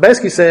gospel. It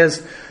basically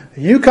says,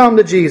 you come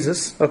to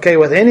Jesus, okay,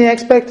 with any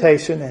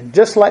expectation, and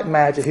just like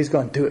magic, He's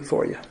going to do it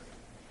for you.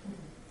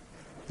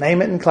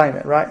 Name it and claim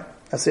it, right?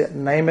 That's it.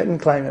 Name it and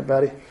claim it,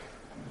 buddy.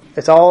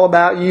 It's all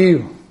about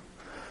you.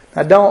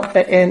 Now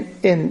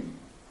in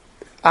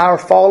our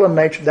fallen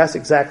nature, that's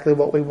exactly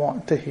what we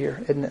want to hear,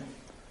 isn't it?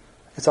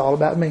 It's all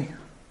about me.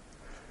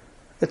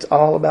 It's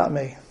all about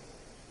me.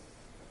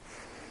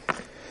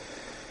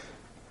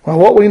 Well,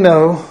 what we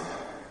know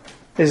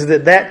is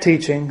that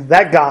teaching,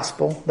 that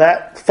gospel,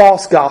 that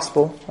false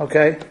gospel,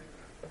 okay,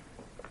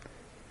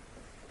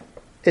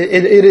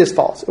 it is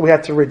false. We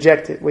have to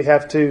reject it. We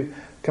have to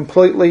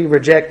completely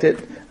reject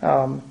it.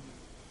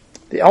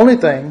 The only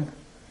thing,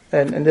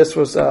 and this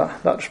was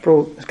Dr.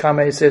 Sproul's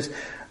comment, he says,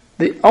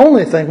 the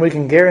only thing we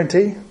can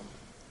guarantee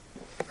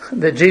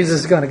that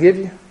Jesus is going to give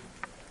you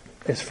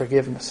is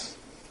forgiveness.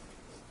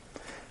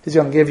 He's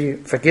going to give you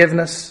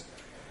forgiveness,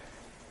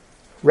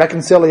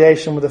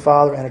 reconciliation with the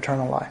Father, and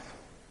eternal life.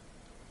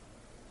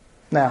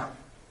 Now,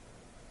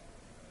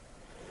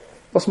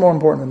 what's more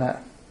important than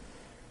that?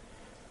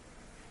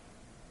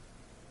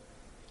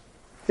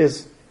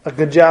 Is a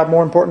good job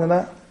more important than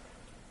that?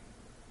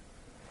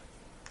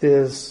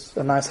 Is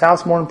a nice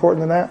house more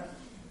important than that?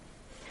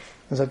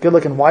 Is a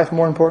good-looking wife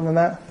more important than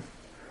that?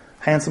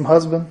 Handsome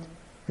husband?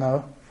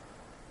 No.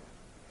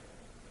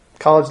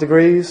 College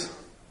degrees?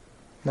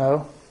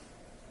 No.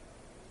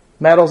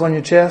 Medals on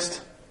your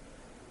chest?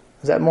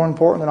 Is that more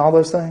important than all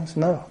those things?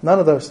 No. None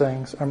of those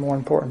things are more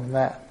important than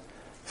that.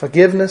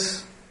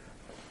 Forgiveness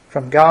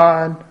from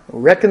God,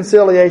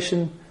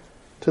 reconciliation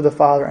to the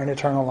Father, and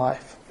eternal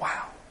life.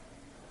 Wow.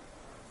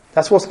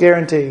 That's what's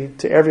guaranteed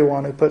to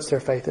everyone who puts their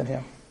faith in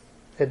Him,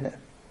 isn't it?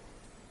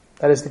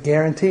 That is the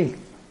guarantee.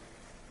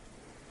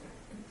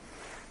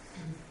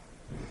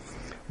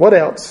 What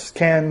else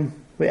can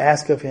we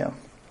ask of Him?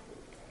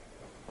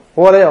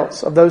 What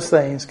else of those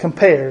things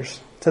compares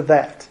to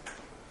that?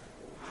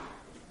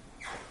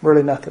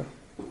 Really nothing.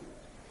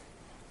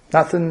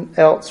 Nothing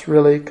else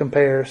really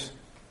compares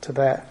to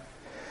that.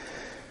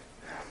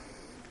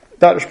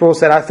 Dr. Sproul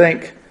said, I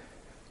think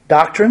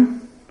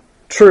doctrine,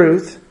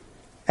 truth,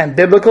 and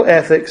biblical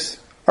ethics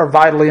are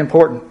vitally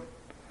important.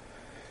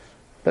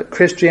 But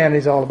Christianity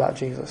is all about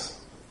Jesus.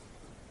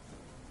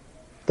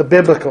 The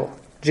biblical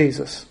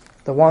Jesus.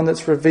 The one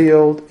that's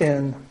revealed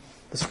in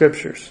the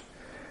Scriptures.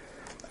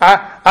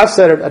 I've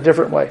said it a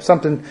different way.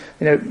 Something,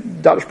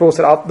 Dr. Sproul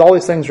said, all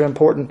these things are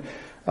important.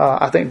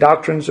 I think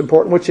doctrine is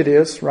important, which it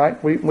is,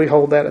 right? We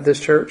hold that at this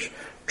church.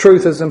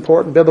 Truth is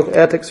important. Biblical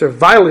ethics are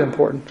vitally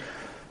important.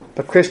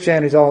 But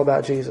Christianity is all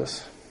about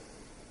Jesus.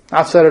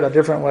 I've said it a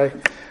different way.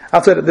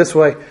 I've said it this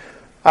way.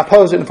 I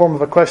posed it in the form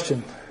of a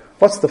question.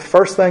 What's the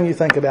first thing you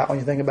think about when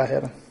you think about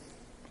heaven?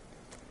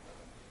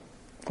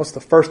 What's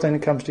the first thing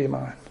that comes to your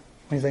mind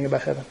when you think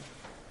about heaven?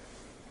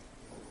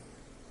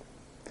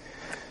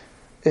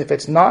 If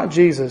it's not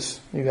Jesus,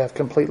 you have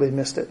completely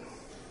missed it.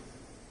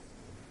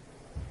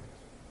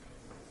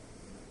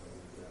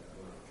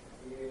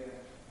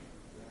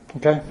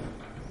 Okay?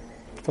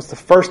 What's the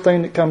first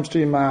thing that comes to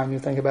your mind when you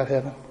think about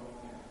heaven?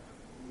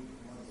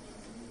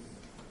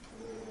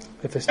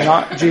 If it's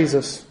not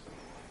Jesus,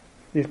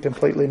 you've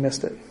completely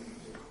missed it.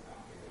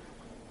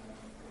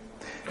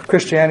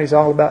 Christianity is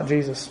all about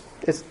Jesus.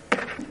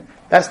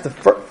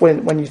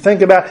 When you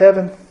think about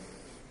heaven,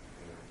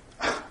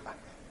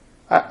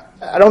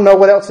 I don't know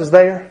what else is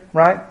there,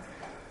 right?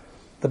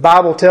 The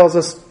Bible tells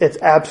us it's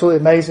absolutely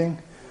amazing.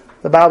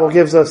 The Bible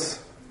gives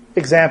us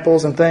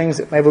examples and things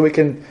that maybe we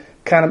can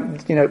kind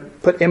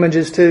of, put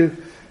images to.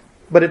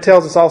 But it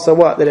tells us also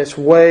what? That it's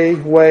way,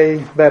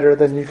 way better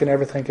than you can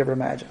ever think or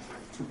imagine.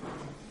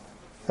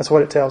 That's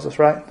what it tells us,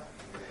 right?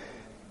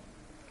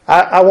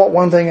 I want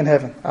one thing in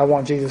heaven. I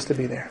want Jesus to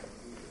be there.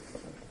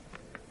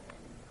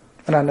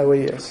 And I know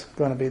He is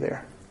going to be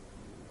there.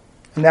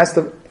 And that's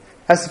the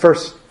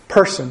first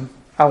person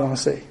I want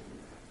to see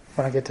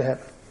when I get to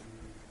heaven.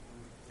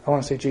 I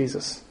want to see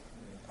Jesus.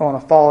 I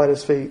want to fall at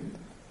His feet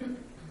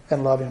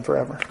and love Him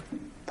forever.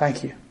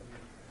 Thank you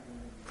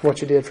for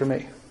what you did for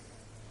me.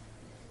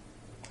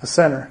 A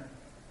sinner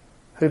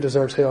who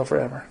deserves hell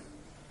forever.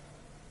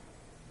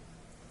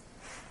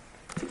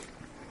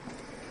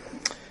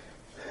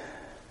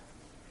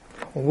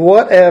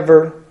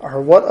 Whatever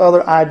or what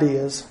other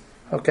ideas,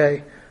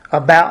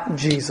 about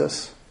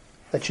Jesus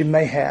that you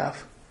may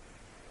have,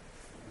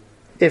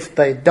 if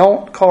they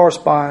don't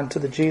correspond to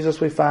the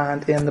Jesus we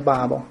find in the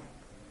Bible,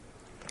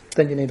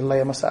 then you need to lay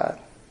them aside.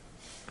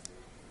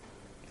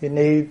 You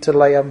need to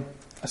lay them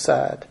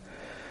aside.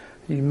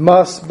 You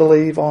must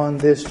believe on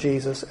this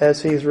Jesus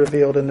as He's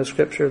revealed in the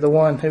Scripture, the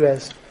one who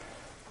has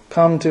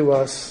come to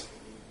us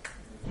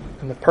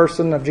in the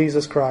person of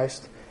Jesus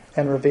Christ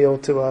and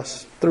revealed to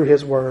us through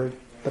His Word,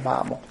 the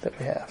Bible that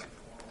we have.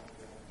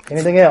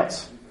 Anything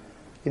else,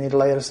 you need to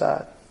lay it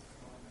aside.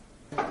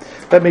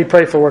 Let me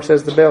pray for us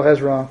as the bell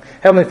has rung.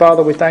 Heavenly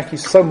Father, we thank You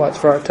so much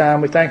for our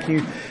time. We thank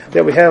You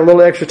that we had a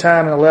little extra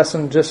time in the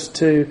lesson just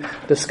to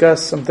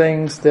discuss some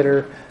things that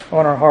are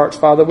on our hearts.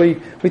 Father, we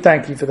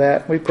thank You for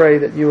that. We pray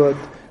that You would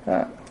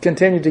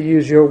continue to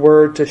use Your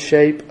Word to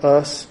shape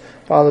us,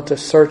 Father, to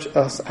search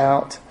us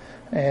out.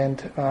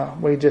 And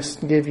we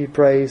just give You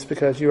praise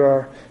because You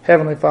are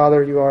Heavenly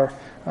Father. You are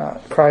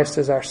Christ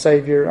as our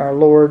Savior, our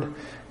Lord,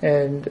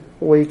 and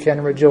we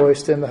can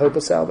rejoice in the hope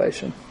of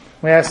salvation.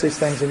 We ask these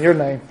things in Your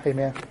name.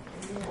 Amen.